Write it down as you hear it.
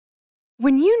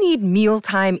When you need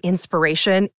mealtime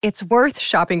inspiration, it's worth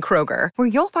shopping Kroger, where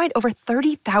you'll find over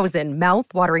 30,000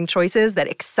 mouth-watering choices that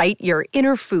excite your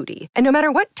inner foodie. And no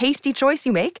matter what tasty choice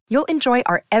you make, you'll enjoy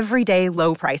our everyday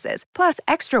low prices, plus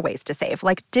extra ways to save,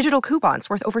 like digital coupons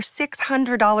worth over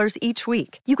 $600 each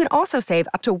week. You can also save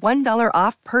up to $1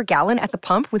 off per gallon at the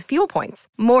pump with fuel points.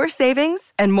 More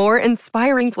savings and more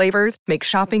inspiring flavors make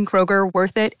shopping Kroger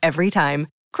worth it every time.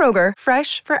 Kroger,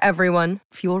 fresh for everyone.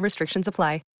 Fuel restrictions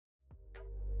apply.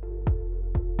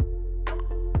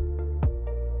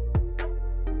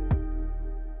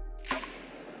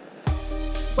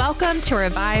 Welcome to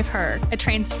Revive Her, a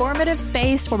transformative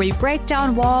space where we break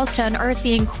down walls to unearth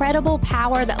the incredible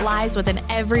power that lies within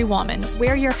every woman.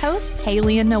 We're your hosts,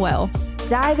 Haley and Noelle.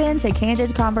 Dive into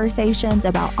candid conversations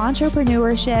about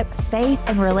entrepreneurship, faith,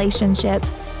 and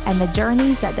relationships, and the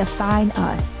journeys that define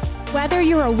us. Whether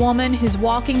you're a woman who's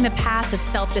walking the path of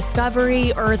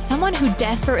self-discovery or someone who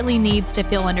desperately needs to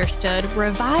feel understood,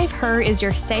 Revive Her is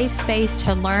your safe space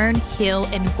to learn, heal,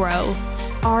 and grow.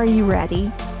 Are you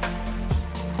ready?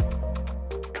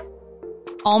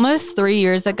 Almost 3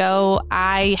 years ago,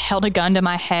 I held a gun to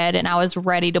my head and I was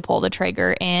ready to pull the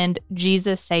trigger, and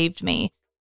Jesus saved me.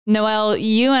 Noelle,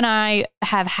 you and I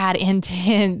have had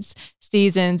intense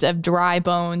seasons of dry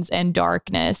bones and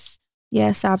darkness.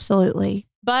 Yes, absolutely.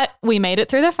 But we made it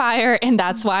through the fire, and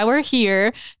that's why we're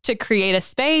here, to create a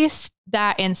space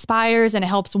that inspires and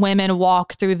helps women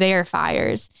walk through their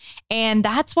fires. And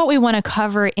that's what we want to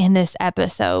cover in this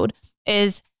episode,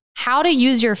 is how to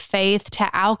use your faith to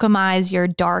alchemize your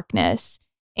darkness.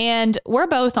 And we're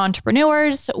both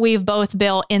entrepreneurs. We've both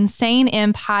built insane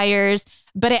empires,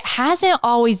 but it hasn't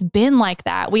always been like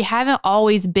that. We haven't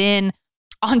always been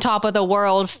on top of the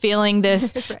world feeling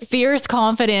this right. fierce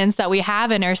confidence that we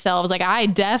have in ourselves. Like, I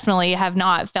definitely have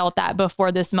not felt that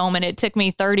before this moment. It took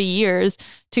me 30 years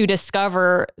to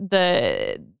discover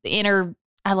the inner,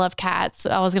 I love cats.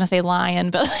 I was going to say lion,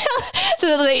 but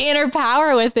the inner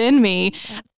power within me.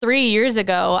 3 years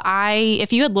ago,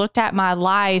 if you had looked at my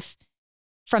life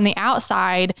from the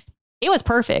outside, it was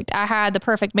perfect. I had the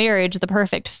perfect marriage, the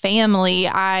perfect family.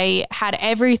 I had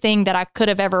everything that I could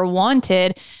have ever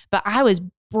wanted, but I was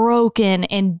broken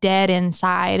and dead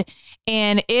inside.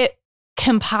 And it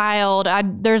compiled,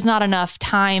 there's not enough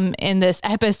time in this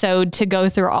episode to go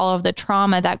through all of the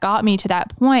trauma that got me to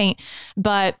that point,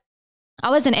 but I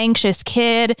was an anxious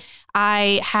kid.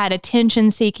 I had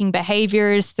attention-seeking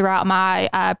behaviors throughout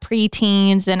my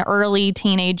preteens and early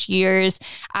teenage years.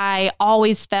 I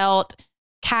always felt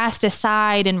cast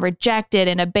aside and rejected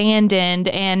and abandoned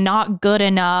and not good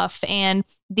enough. And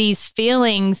these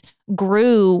feelings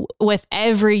grew with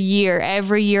every year.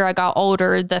 Every year I got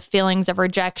older, the feelings of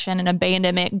rejection and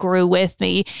abandonment grew with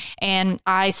me. And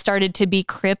I started to be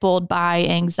crippled by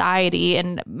anxiety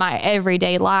in my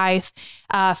everyday life.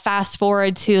 Fast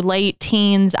forward to late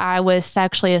teens, I was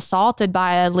sexually assaulted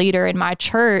by a leader in my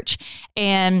church.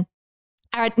 And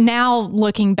now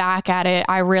looking back at it,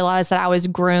 I realized that I was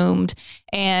groomed,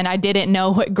 and I didn't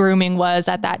know what grooming was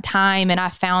at that time. And I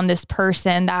found this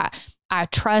person that I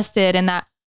trusted and that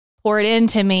poured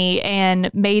into me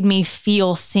and made me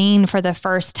feel seen for the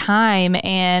first time.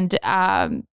 And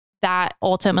that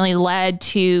ultimately led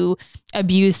to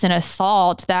abuse and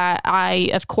assault that I,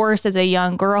 of course, as a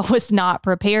young girl was not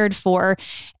prepared for.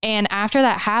 And after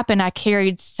that happened, I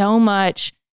carried so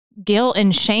much guilt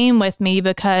and shame with me,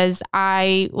 because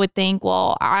I would think,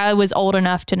 well, I was old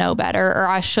enough to know better, or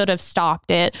I should have stopped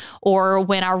it. Or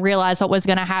when I realized what was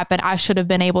going to happen, I should have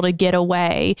been able to get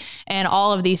away. And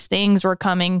all of these things were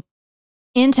coming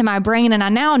into my brain. And I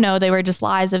now know they were just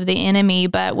lies of the enemy.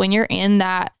 But when you're in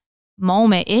that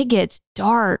moment, it gets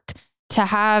dark. To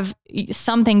have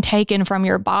something taken from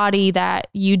your body that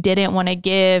you didn't want to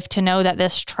give, to know that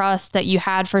this trust that you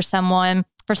had for someone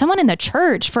in the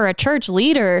church, for a church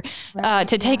leader, right,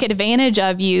 to take advantage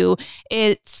of you,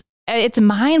 it's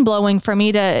mind blowing for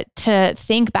me to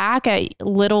think back at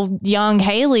little young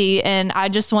Haley. And I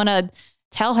just want to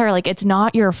tell her, like, it's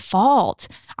not your fault.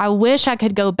 I wish I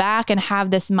could go back and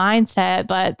have this mindset,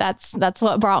 but that's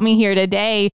what brought me here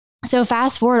today. So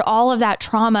fast forward, all of that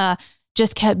trauma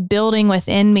just kept building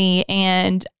within me,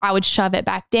 and I would shove it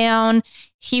back down.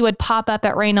 He would pop up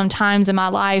at random times in my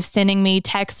life, sending me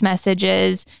text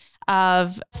messages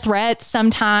of threats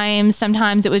sometimes.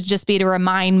 Sometimes it would just be to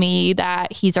remind me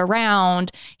that he's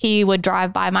around. He would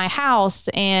drive by my house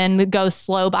and go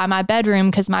slow by my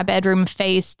bedroom because my bedroom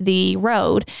faced the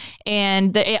road.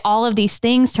 And all of these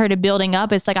things started building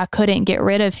up. It's like I couldn't get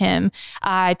rid of him.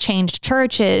 I changed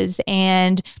churches,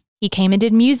 and he came and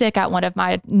did music at one of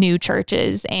my new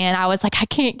churches. And I was like, I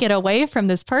can't get away from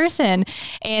this person.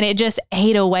 And it just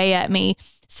ate away at me.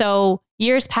 So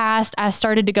years passed. I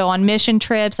started to go on mission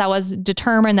trips. I was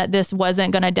determined that this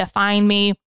wasn't going to define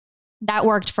me. That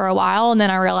worked for a while. And then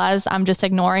I realized I'm just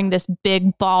ignoring this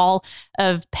big ball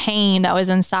of pain that was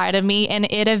inside of me. And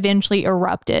it eventually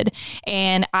erupted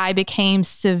and I became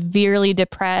severely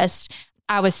depressed.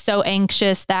 I was so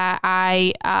anxious that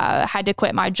I had to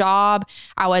quit my job.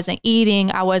 I wasn't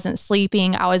eating. I wasn't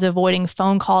sleeping. I was avoiding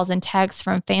phone calls and texts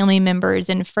from family members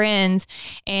and friends.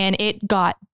 And it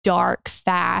got dark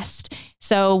fast.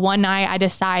 So one night I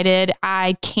decided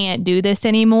I can't do this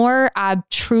anymore. I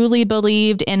truly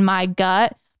believed in my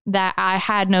gut that I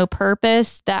had no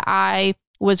purpose, that I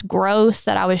was gross,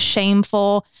 that I was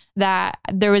shameful, that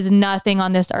there was nothing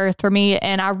on this earth for me.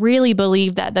 And I really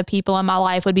believed that the people in my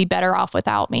life would be better off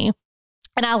without me.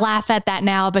 And I laugh at that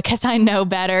now because I know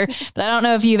better, but I don't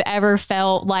know if you've ever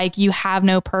felt like you have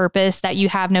no purpose, that you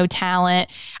have no talent.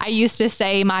 I used to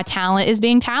say my talent is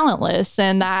being talentless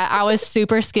and that I was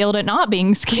super skilled at not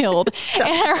being skilled. And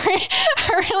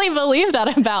I really believe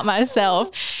that about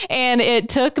myself. And it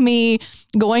took me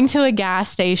going to a gas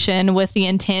station with the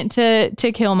intent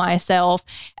to kill myself,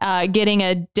 getting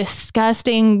a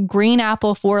disgusting green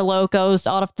apple Four Locos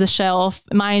off the shelf.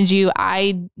 Mind you,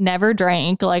 I never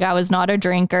drank, like I was not a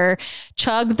drinker,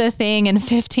 chugged the thing in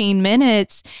 15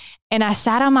 minutes. And I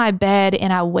sat on my bed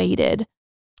and I waited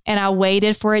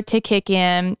for it to kick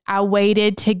in. I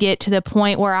waited to get to the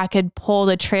point where I could pull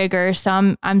the trigger.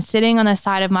 So I'm sitting on the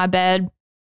side of my bed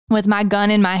with my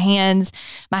gun in my hands.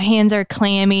 My hands are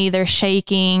clammy. They're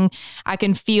shaking. I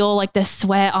can feel like the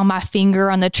sweat on my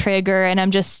finger on the trigger and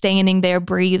I'm just standing there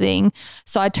breathing.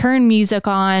 So I turn music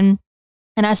on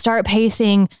and I start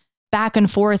pacing back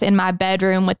and forth in my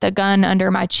bedroom with the gun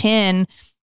under my chin.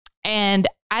 And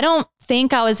I don't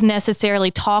think I was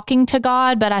necessarily talking to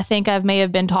God, but I think I may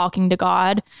have been talking to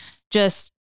God,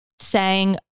 just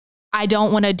saying, I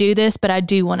don't want to do this, but I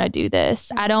do want to do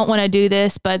this. I don't want to do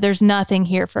this, but there's nothing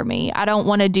here for me. I don't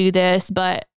want to do this,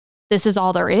 but this is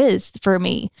all there is for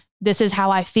me. This is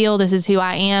how I feel. This is who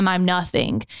I am. I'm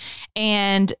nothing.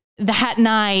 And that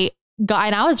night, God,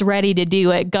 and I was ready to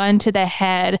do it, gun to the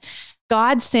head.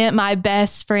 God sent my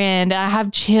best friend. I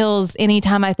have chills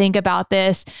anytime I think about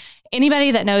this.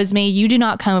 Anybody that knows me, you do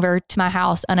not come over to my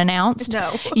house unannounced.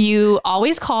 No. You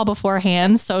always call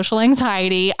beforehand, social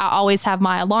anxiety. I always have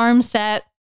my alarm set.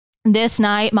 This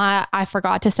night, I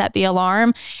forgot to set the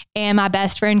alarm and my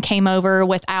best friend came over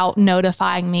without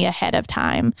notifying me ahead of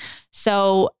time.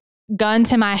 So gun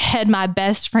to my head, my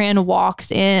best friend walks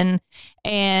in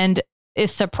and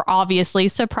obviously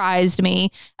surprised me.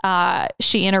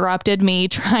 She interrupted me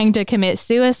trying to commit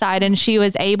suicide and she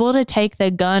was able to take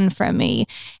the gun from me.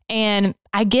 And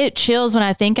I get chills when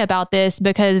I think about this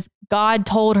because God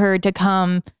told her to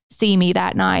come see me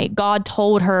that night. God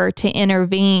told her to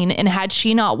intervene. And had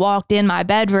she not walked in my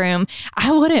bedroom,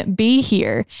 I wouldn't be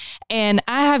here. And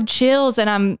I have chills and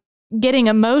I'm getting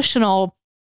emotional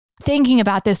thinking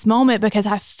about this moment because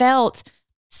I felt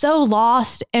so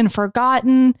lost and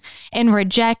forgotten and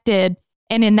rejected.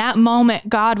 And in that moment,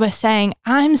 God was saying,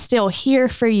 I'm still here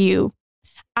for you.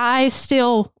 I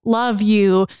still love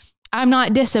you. I'm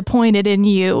not disappointed in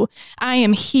you. I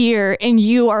am here and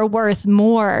you are worth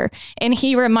more. And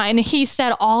he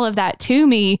said all of that to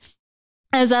me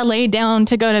as I laid down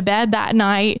to go to bed that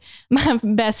night. My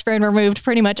best friend removed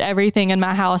pretty much everything in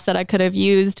my house that I could have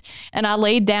used. And I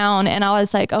laid down and I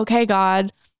was like, okay,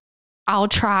 God, I'll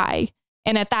try.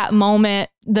 And at that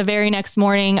moment, the very next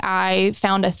morning, I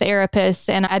found a therapist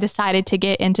and I decided to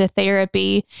get into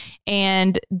therapy.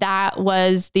 And that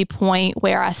was the point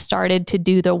where I started to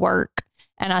do the work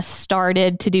and I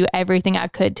started to do everything I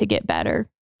could to get better.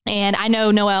 And I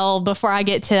know, Noelle, before I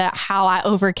get to how I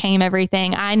overcame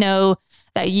everything, I know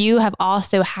that you have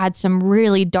also had some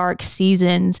really dark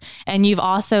seasons and you've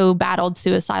also battled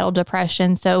suicidal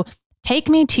depression. So take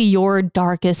me to your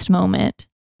darkest moment.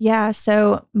 Yeah.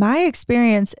 So my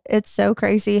experience, it's so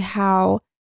crazy how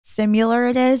similar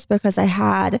it is because I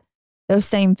had those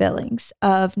same feelings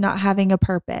of not having a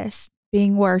purpose,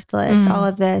 being worthless, all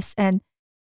of this. And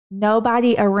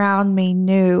nobody around me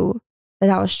knew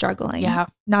that I was struggling. Yeah.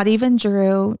 Not even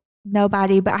Drew,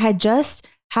 nobody, but I had just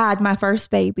had my first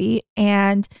baby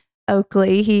and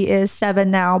Oakley, he is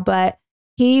 7 now, but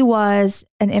he was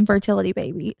an infertility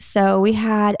baby. So we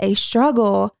had a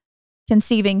struggle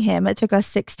conceiving him. It took us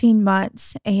 16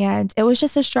 months and it was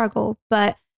just a struggle,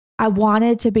 but I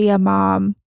wanted to be a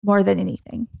mom more than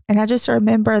anything. And I just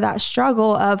remember that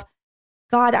struggle of,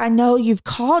 God, I know you've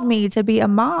called me to be a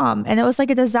mom. And it was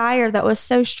like a desire that was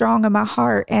so strong in my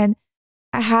heart. And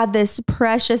I had this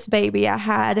precious baby. I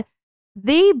had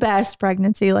the best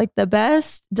pregnancy, like the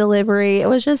best delivery. It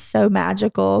was just so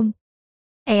magical.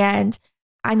 And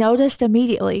I noticed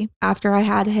immediately after I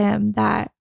had him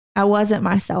that I wasn't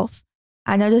myself.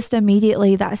 I noticed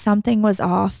immediately that something was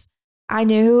off. I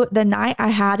knew the night I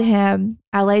had him,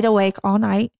 I laid awake all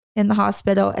night in the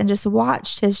hospital and just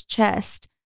watched his chest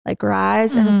like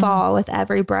rise and fall with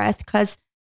every breath because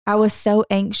I was so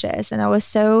anxious and I was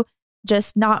so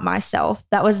just not myself.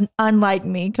 That was unlike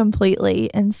me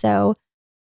completely. And so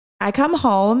I come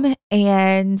home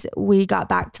and we got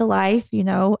back to life. You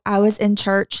know, I was in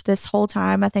church this whole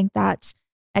time. I think that's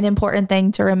an important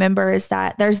thing to remember is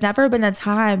that there's never been a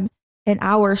time in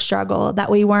our struggle that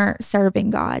we weren't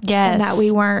serving God. Yes. And that we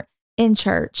weren't in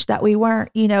church, that we weren't,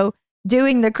 you know,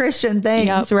 doing the Christian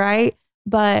things, right?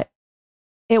 But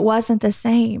it wasn't the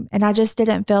same. And I just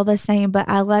didn't feel the same, but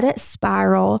I let it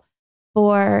spiral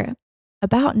for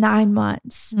about 9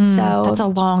 months. So that's a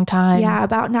long time. Yeah,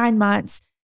 about 9 months.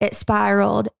 It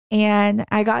spiraled. And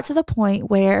I got to the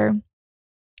point where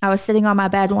I was sitting on my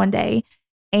bed one day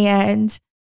and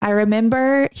I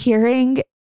remember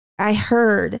I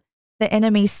heard the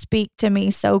enemy speak to me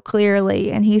so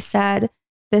clearly. And he said,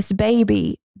 this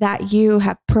baby that you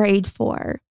have prayed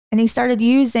for. And he started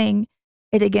using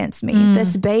it against me.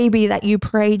 This baby that you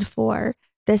prayed for,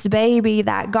 this baby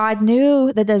that God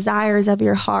knew the desires of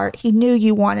your heart. He knew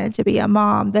you wanted to be a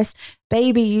mom. This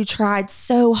baby you tried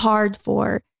so hard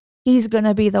for. He's going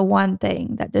to be the one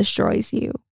thing that destroys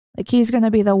you. Like he's going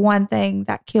to be the one thing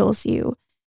that kills you.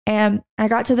 And I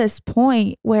got to this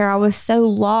point where I was so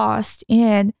lost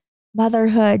in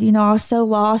motherhood. You know, I was so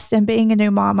lost in being a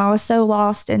new mom. I was so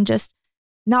lost in just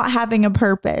not having a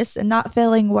purpose and not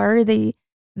feeling worthy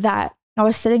that I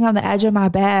was sitting on the edge of my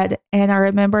bed. And I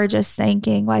remember just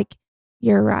thinking like,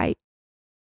 you're right.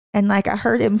 And like, I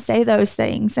heard him say those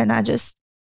things. And I just,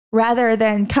 rather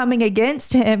than coming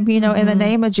against him, you know, in the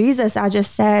name of Jesus, I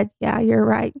just said, yeah, you're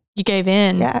right. You gave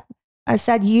in. Yeah. I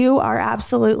said, you are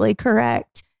absolutely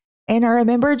correct. And I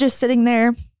remember just sitting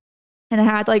there and I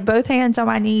had like both hands on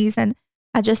my knees and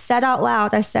I just said out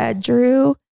loud, I said,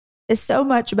 Drew is so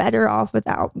much better off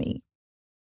without me.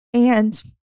 And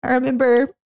I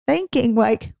remember thinking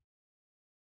like,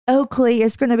 Oakley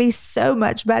is going to be so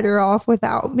much better off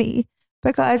without me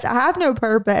because I have no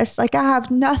purpose. Like I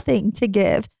have nothing to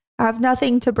give. I have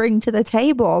nothing to bring to the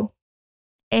table.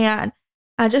 And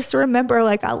I just remember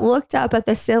like I looked up at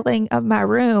the ceiling of my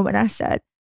room and I said,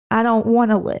 I don't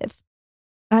want to live.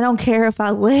 I don't care if I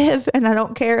live and I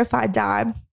don't care if I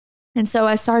die. And so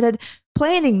I started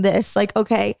planning this like,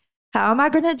 okay, how am I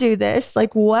going to do this?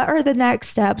 Like, what are the next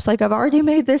steps? Like, I've already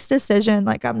made this decision.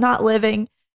 Like, I'm not living.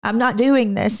 I'm not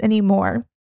doing this anymore.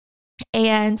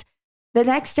 And the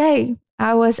next day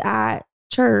I was at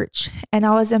church and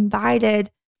I was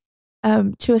invited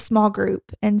to a small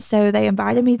group. And so they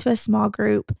invited me to a small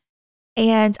group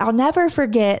and I'll never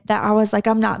forget that I was like,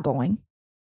 I'm not going.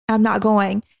 I'm not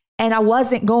going. And I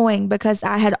wasn't going because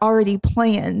I had already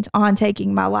planned on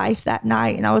taking my life that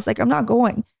night. And I was like, I'm not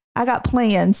going. I got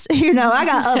plans, you know, I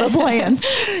got other plans.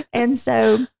 And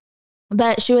so,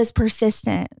 but she was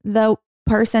persistent. The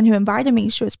person who invited me,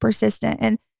 she was persistent.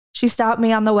 And she stopped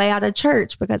me on the way out of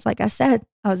church because like I said,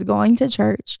 I was going to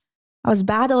church. I was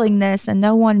battling this and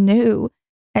no one knew.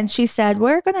 And she said,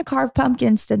 we're going to carve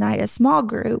pumpkins tonight, a small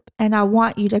group, and I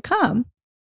want you to come.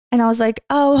 And I was like,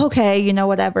 oh, okay, you know,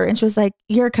 whatever. And she was like,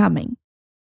 you're coming.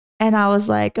 And I was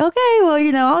like, okay, well,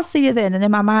 you know, I'll see you then. And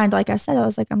in my mind, like I said, I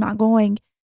was like, I'm not going.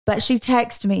 But she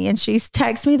texted me and she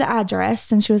texted me the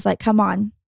address and she was like, come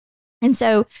on. And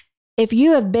so if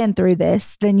you have been through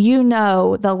this, then you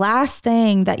know the last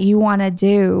thing that you want to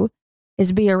do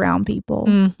is be around people.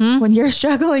 When you're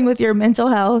struggling with your mental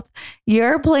health,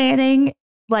 you're planning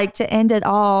like to end it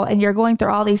all and you're going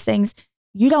through all these things.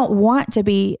 You don't want to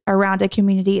be around a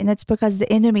community. And it's because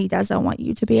the enemy doesn't want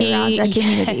you to be around a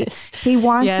community. Yes. He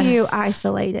wants you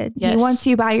isolated. He wants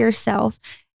you by yourself.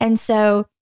 And so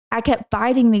I kept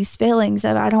fighting these feelings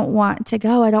of, I don't want to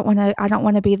go. I don't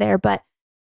want to be there. But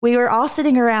we were all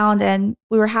sitting around and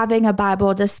we were having a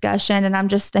Bible discussion. And I'm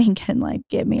just thinking like,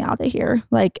 get me out of here.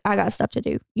 Like I got stuff to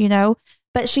do, you know?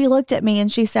 But she looked at me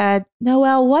and she said,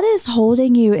 Noelle, what is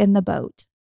holding you in the boat?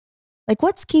 Like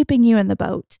what's keeping you in the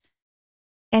boat?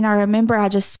 And I remember I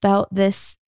just felt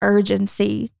this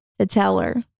urgency to tell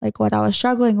her like what I was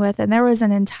struggling with. And there was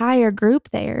an entire group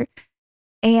there.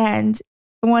 And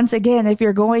once again, if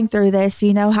you're going through this,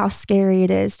 you know how scary it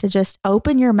is to just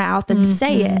open your mouth and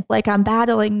say it like I'm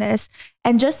battling this.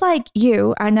 And just like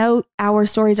you, I know our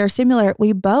stories are similar.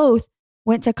 We both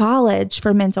went to college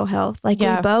for mental health. Like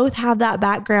we both have that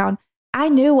background. I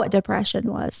knew what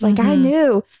depression was. Like I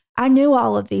knew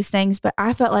all of these things, but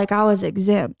I felt like I was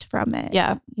exempt from it.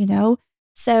 Yeah. You know?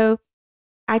 So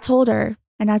I told her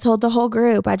And I told the whole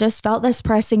group, I just felt this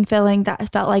pressing feeling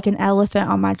that felt like an elephant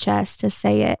on my chest to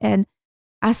say it. And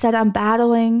I said, I'm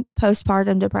battling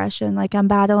postpartum depression. Like I'm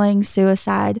battling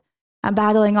suicide. I'm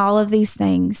battling all of these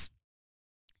things.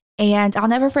 And I'll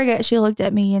never forget, she looked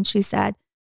at me and she said,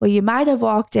 well, you might have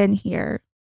walked in here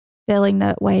feeling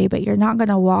that way, but you're not going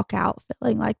to walk out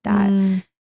feeling like that.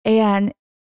 And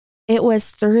it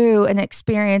was through an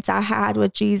experience I had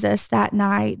with Jesus that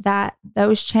night that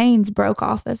those chains broke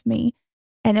off of me.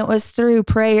 And it was through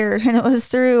prayer, and it was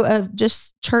through a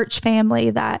just church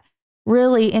family that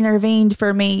really intervened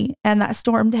for me and that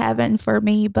stormed heaven for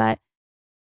me. But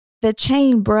the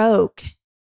chain broke,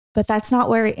 but that's not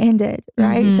where it ended,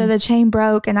 right? So the chain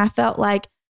broke and I felt like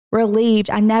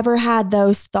relieved. I never had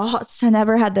those thoughts. I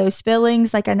never had those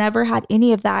feelings. Like I never had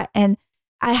any of that. And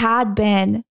I had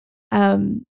been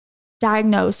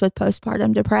diagnosed with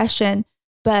postpartum depression,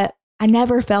 but I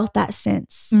never felt that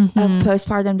sense of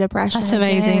postpartum depression. That's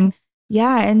amazing.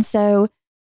 Yeah. And so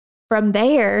from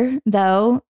there,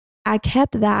 though, I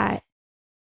kept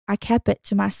it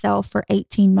to myself for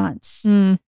 18 months.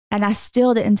 And I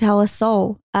still didn't tell a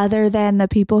soul other than the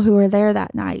people who were there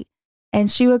that night. And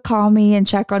she would call me and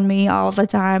check on me all the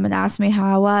time and ask me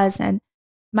how I was. And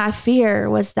my fear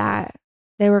was that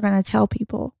they were going to tell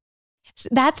people.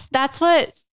 That's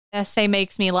what I say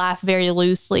makes me laugh very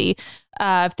loosely.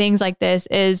 Things like this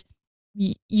is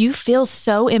you feel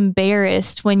so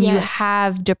embarrassed when you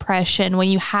have depression, when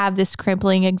you have this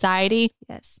crippling anxiety.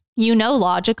 Yes. You know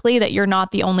logically that you're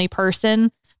not the only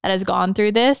person that has gone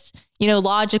through this. You know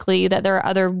logically that there are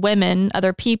other women,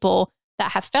 other people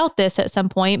that have felt this at some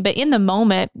point, but in the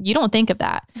moment, you don't think of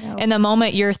that. No. In the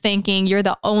moment, you're thinking you're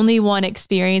the only one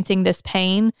experiencing this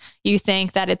pain. You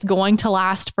think that it's going to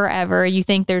last forever. You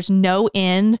think there's no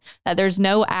end, that there's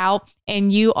no out,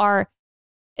 and you are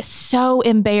so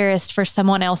embarrassed for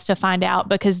someone else to find out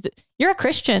because you're a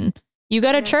Christian. You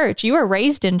go to church. You were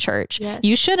raised in church. Yes.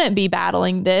 You shouldn't be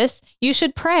battling this. You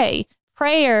should pray.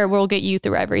 Prayer will get you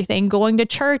through everything. Going to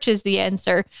church is the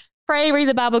answer. Pray, read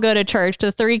the Bible, go to church.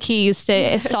 The 3 keys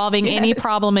to solving any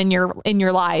problem in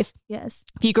your life. Yes.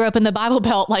 If you grew up in the Bible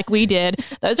Belt like we did,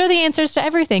 those are the answers to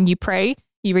everything. You pray,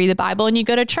 you read the Bible, and you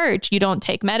go to church. You don't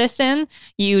take medicine.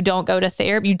 You don't go to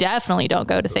therapy. You definitely don't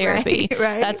go to therapy.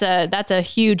 Right. That's a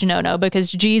huge no-no because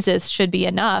Jesus should be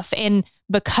enough. And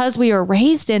because we were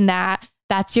raised in that,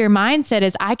 that's your mindset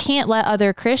is I can't let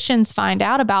other Christians find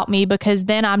out about me because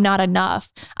then I'm not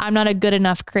enough. I'm not a good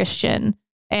enough Christian.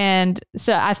 And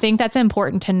so I think that's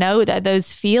important to know that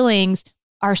those feelings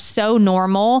are so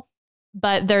normal,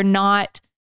 but they're not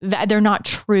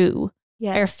true.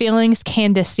 Yes. Our feelings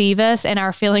can deceive us and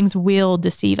our feelings will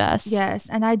deceive us. Yes.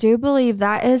 And I do believe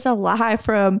that is a lie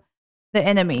from the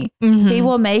enemy. He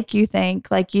will make you think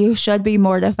like you should be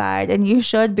mortified and you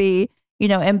should be,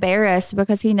 embarrassed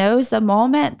because he knows the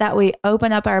moment that we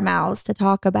open up our mouths to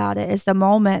talk about it is the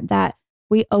moment that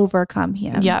we overcome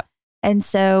him. Yep. And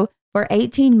so for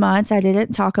 18 months, I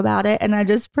didn't talk about it. And I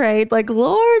just prayed like,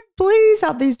 Lord, please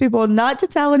help these people not to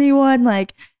tell anyone.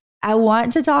 Like, I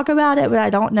want to talk about it, but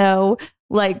I don't know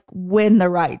like when the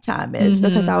right time is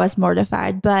because I was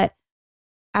mortified. But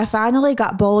I finally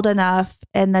got bold enough.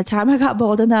 And the time I got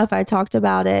bold enough, I talked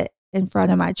about it in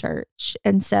front of my church.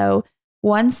 And so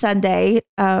one Sunday,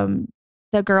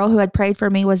 the girl who had prayed for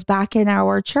me was back in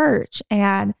our church.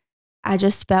 And I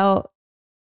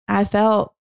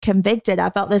felt convicted.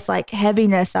 I felt this like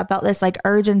heaviness. I felt this like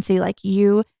urgency, like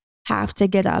you have to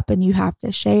get up and you have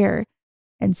to share.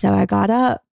 And so I got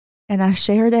up and I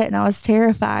shared it and I was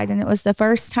terrified. And it was the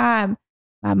first time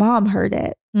my mom heard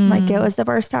it. Like it was the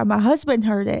first time my husband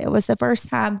heard it. It was the first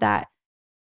time that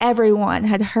everyone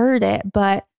had heard it.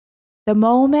 But the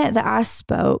moment that I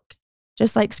spoke,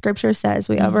 just like scripture says,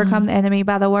 we overcome the enemy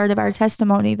by the word of our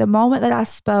testimony. The moment that I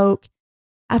spoke,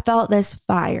 I felt this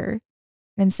fire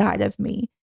inside of me.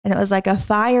 And it was like a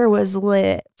fire was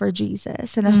lit for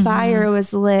Jesus and a fire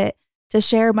was lit to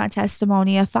share my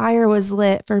testimony. A fire was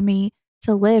lit for me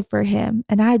to live for him.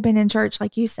 And I had been in church,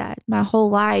 like you said, my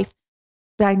whole life,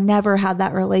 but I never had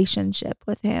that relationship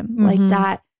with him, like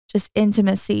that just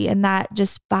intimacy and that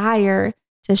just fire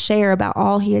to share about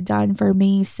all he had done for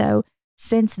me. So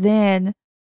since then,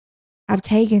 I've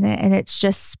taken it and it's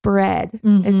just spread.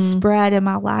 It's spread in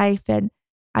my life. And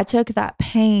I took that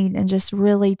pain and just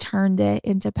really turned it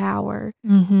into power.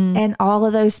 And all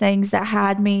of those things that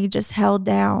had me just held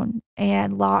down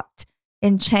and locked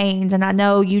in chains. And I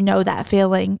know you know that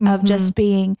feeling of just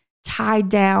being tied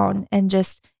down and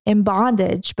just in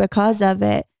bondage because of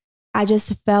it. I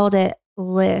just felt it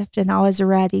lift and I was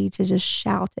ready to just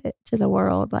shout it to the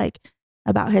world, like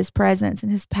about his presence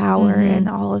and his power and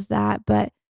all of that.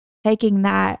 But taking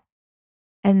that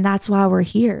And that's why we're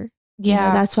here.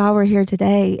 Yeah. That's why we're here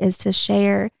today, is to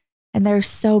share. And there's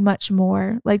so much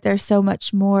more. Like, there's so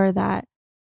much more that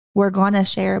we're going to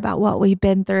share about what we've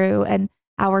been through and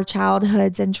our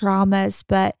childhoods and traumas.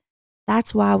 But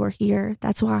that's why we're here.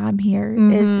 That's why I'm here,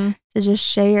 is to just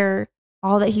share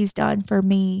all that he's done for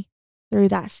me through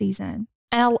that season.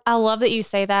 And I love that you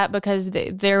say that, because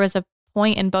there was a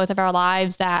point in both of our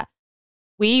lives that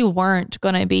we weren't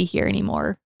going to be here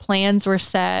anymore. Plans were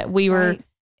set. We were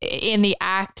in the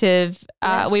active,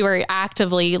 we were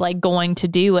actively like going to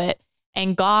do it.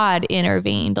 And God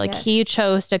intervened. Like he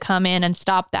chose to come in and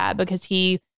stop that, because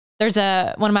there's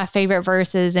one of my favorite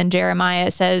verses in Jeremiah.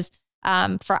 It says,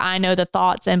 for I know the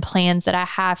thoughts and plans that I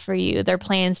have for you. They're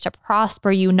plans to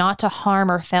prosper you, not to harm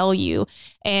or fail you.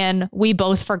 And we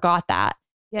both forgot that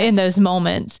in those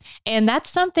moments. And that's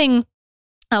something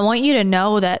I want you to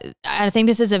know, that I think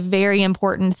this is a very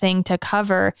important thing to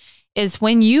cover, is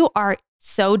when you are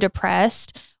so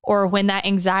depressed, or when that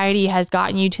anxiety has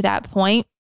gotten you to that point,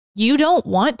 you don't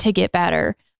want to get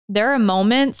better. There are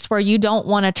moments where you don't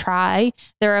want to try.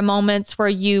 There are moments where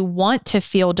you want to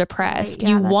feel depressed.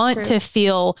 You want to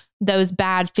feel those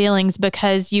bad feelings,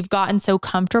 because you've gotten so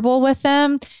comfortable with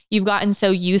them. You've gotten so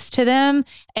used to them.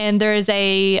 And there's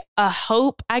a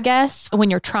hope, I guess, when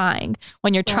you're trying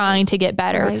to get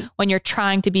better, when you're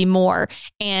trying to be more.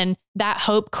 And that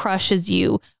hope crushes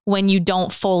you when you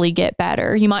don't fully get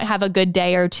better. You might have a good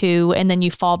day or two, and then you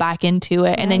fall back into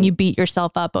it, and then you beat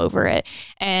yourself up over it.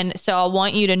 And so I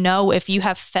want you to know, if you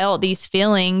have felt these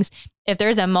feelings, if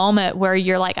there's a moment where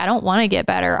you're like, I don't want to get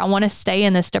better, I want to stay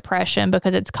in this depression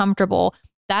because it's comfortable,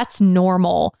 that's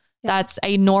normal. Yeah. That's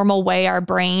a normal way our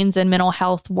brains and mental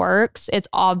health works. It's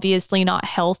obviously not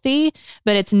healthy,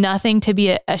 but it's nothing to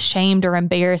be ashamed or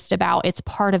embarrassed about. It's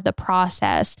part of the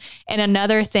process. And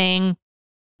another thing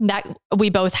that we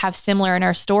both have similar in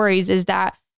our stories is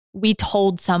that we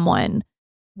told someone.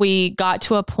 We got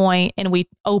to a point and we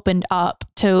opened up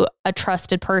to a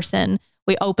trusted person.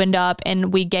 We opened up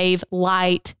and we gave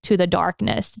light to the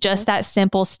darkness. Just that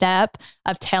simple step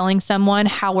of telling someone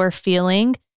how we're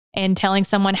feeling and telling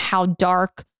someone how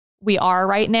dark we are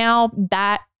right now,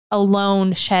 that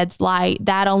alone sheds light.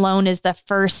 That alone is the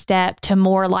first step to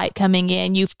more light coming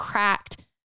in. You've cracked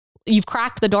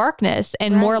the darkness,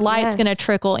 and more light's going to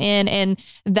trickle in. And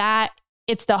that,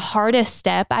 it's the hardest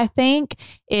step, I think,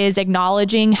 is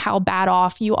acknowledging how bad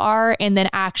off you are, and then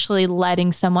actually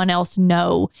letting someone else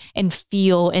know and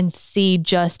feel and see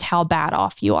just how bad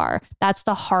off you are. That's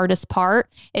the hardest part.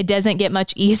 It doesn't get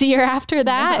much easier after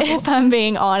that, if I'm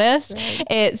being honest.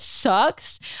 It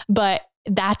sucks, but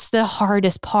that's the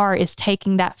hardest part, is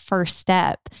taking that first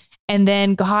step. And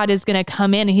then God is going to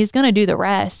come in and he's going to do the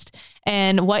rest.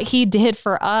 And what he did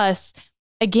for us,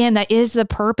 again, that is the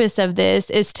purpose of this,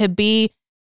 is to be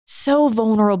so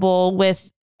vulnerable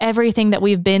with everything that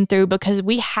we've been through, because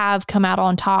we have come out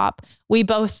on top. We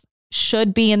both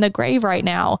should be in the grave right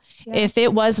now. Yeah. If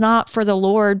it was not for the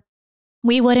Lord,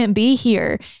 we wouldn't be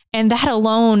here. And that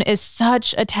alone is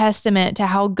such a testament to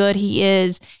how good he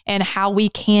is and how we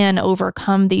can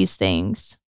overcome these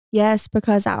things. Yes,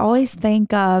 because I always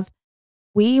think of,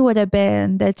 we would have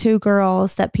been the two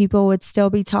girls that people would still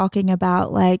be talking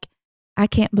about. Like, I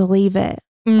can't believe it.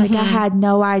 Like, I had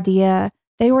no idea.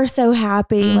 They were so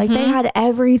happy. Like, they had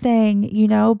everything,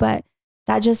 but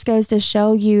that just goes to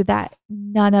show you that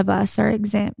none of us are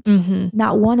exempt.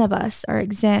 Not one of us are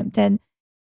exempt. And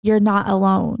you're not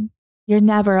alone. You're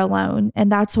never alone. And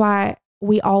that's why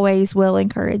we always will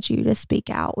encourage you to speak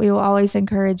out. We will always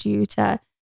encourage you to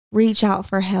reach out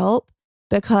for help,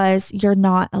 because you're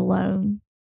not alone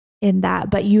in that.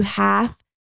 But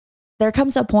there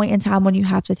comes a point in time when you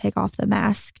have to take off the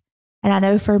mask. And I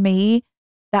know for me,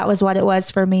 that was what it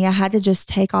was for me. I had to just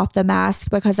take off the mask,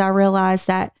 because I realized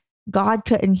that God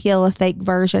couldn't heal a fake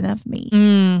version of me.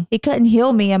 He couldn't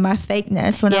heal me in my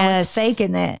fakeness when I was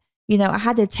faking it. I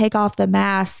had to take off the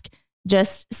mask,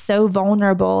 just so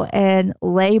vulnerable, and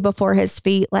lay before his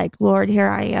feet like, Lord, here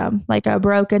I am, like a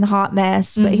broken hot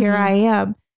mess, but here I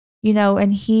am,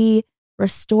 and he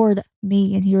restored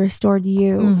me and he restored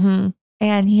you.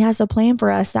 And he has a plan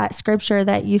for us. That scripture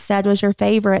that you said was your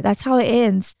favorite, that's how it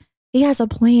ends. He has a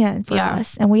plan for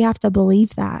us, and we have to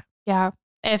believe that. Yeah.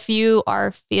 If you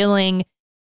are feeling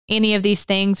any of these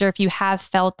things, or if you have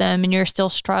felt them and you're still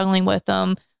struggling with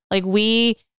them, like,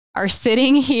 we are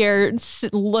sitting here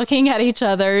looking at each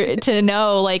other to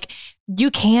know, like, you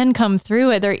can come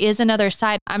through it. There is another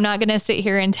side. I'm not going to sit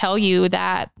here and tell you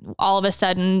that all of a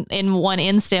sudden in one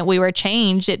instant we were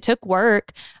changed. It took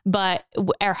work, but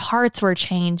our hearts were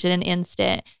changed in an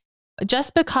instant.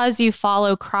 Just because you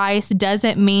follow Christ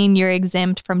doesn't mean you're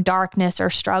exempt from darkness or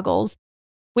struggles.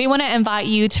 We want to invite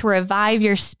you to revive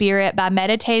your spirit by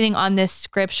meditating on this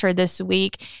scripture this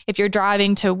week. If you're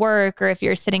driving to work or if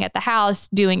you're sitting at the house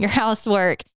doing your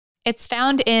housework, it's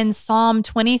found in Psalm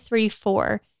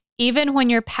 23:4. Even when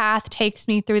your path takes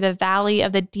me through the valley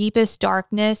of the deepest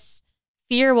darkness,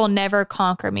 fear will never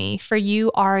conquer me, for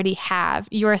you already have.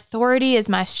 Your authority is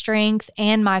my strength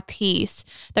and my peace.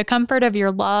 The comfort of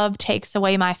your love takes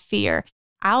away my fear.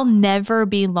 I'll never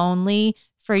be lonely,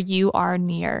 for you are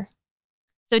near.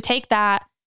 So take that,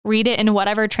 read it in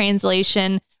whatever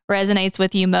translation resonates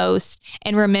with you most,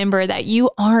 and remember that you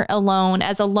aren't alone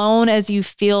as you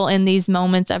feel in these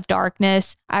moments of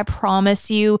darkness. I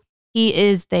promise you, He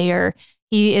is there.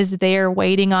 He is there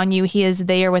waiting on you. He is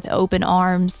there with open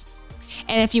arms.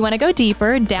 And if you want to go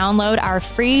deeper, download our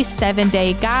free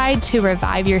 7-day guide to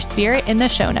revive your spirit in the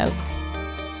show notes.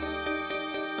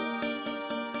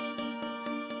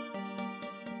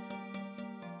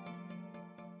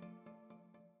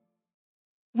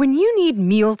 When you need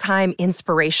mealtime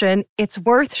inspiration, it's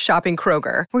worth shopping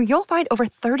Kroger, where you'll find over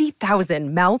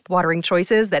 30,000 mouth-watering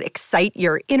choices that excite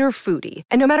your inner foodie.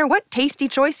 And no matter what tasty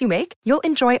choice you make, you'll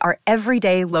enjoy our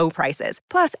everyday low prices,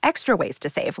 plus extra ways to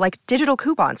save, like digital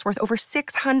coupons worth over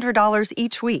 $600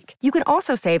 each week. You can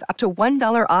also save up to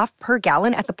 $1 off per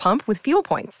gallon at the pump with fuel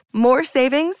points. More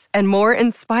savings and more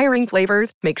inspiring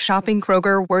flavors make shopping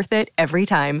Kroger worth it every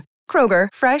time. Kroger,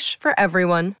 fresh for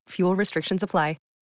everyone. Fuel restrictions apply.